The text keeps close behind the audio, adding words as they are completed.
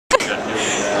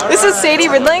This is Sadie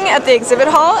Ridling at the exhibit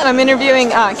hall, and I'm interviewing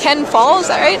Ken Fall,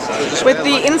 is that right? With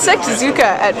the insect Bazooka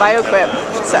at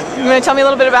BioQuip. So, you want to tell me a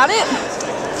little bit about it?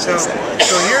 So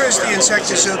here is the insect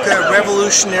Bazooka, a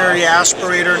revolutionary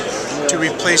aspirator to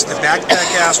replace the backpack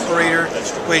aspirator.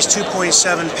 Weighs 2.7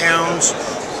 pounds.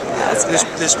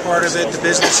 This part of it, the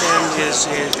business end,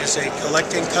 is a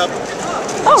collecting cup.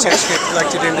 Insects get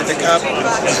collected into the cup.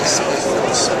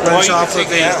 Runs off of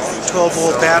a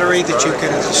 12-volt battery that you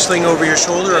can sling over your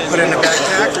shoulder or put in a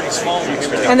backpack.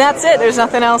 And that's it? There's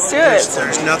nothing else to it?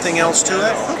 There's nothing else to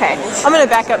it. Okay. I'm going to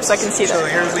back up so I can see that. So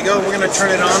here we go. We're going to turn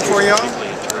it on for y'all.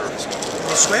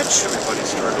 Little switch.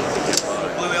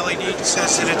 Blue LED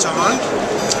says that it's on.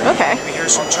 Okay. We hear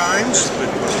some chimes.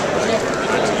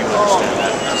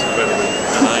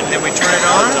 Then we turn it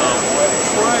on.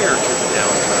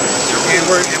 And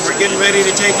we're getting ready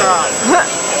to take off.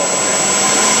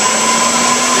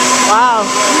 Wow.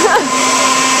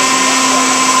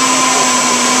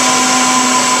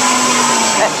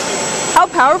 How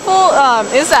powerful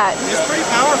is that? It's pretty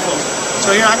powerful.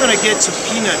 So here I'm going to get some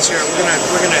peanuts here. We're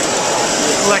gonna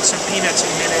collect some peanuts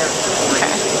in midair.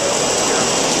 Okay.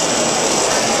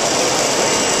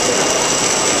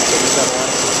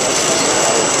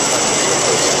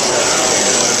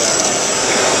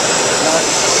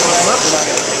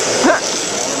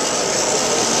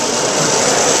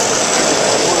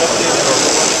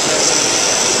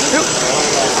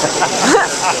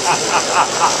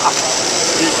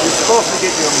 You're supposed to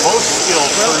get your most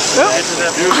skilled person to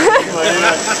do it.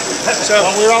 So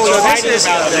this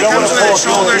comes with a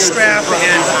shoulder strap,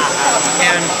 and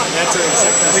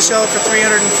we sell it for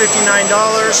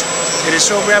 $359. It is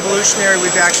so revolutionary,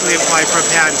 we've actually applied for a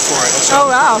patent for it. So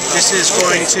this is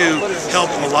going to help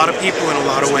a lot of people in a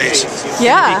lot of ways.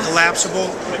 Yeah. It'll be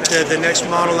collapsible. The next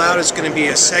model out is going to be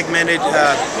a segmented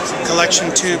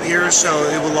collection tube here, so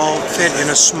it will all fit in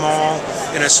a small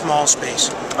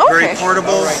space. Okay. Very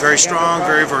portable, very strong,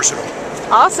 very versatile.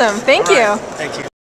 Awesome. Thank you. Thank you.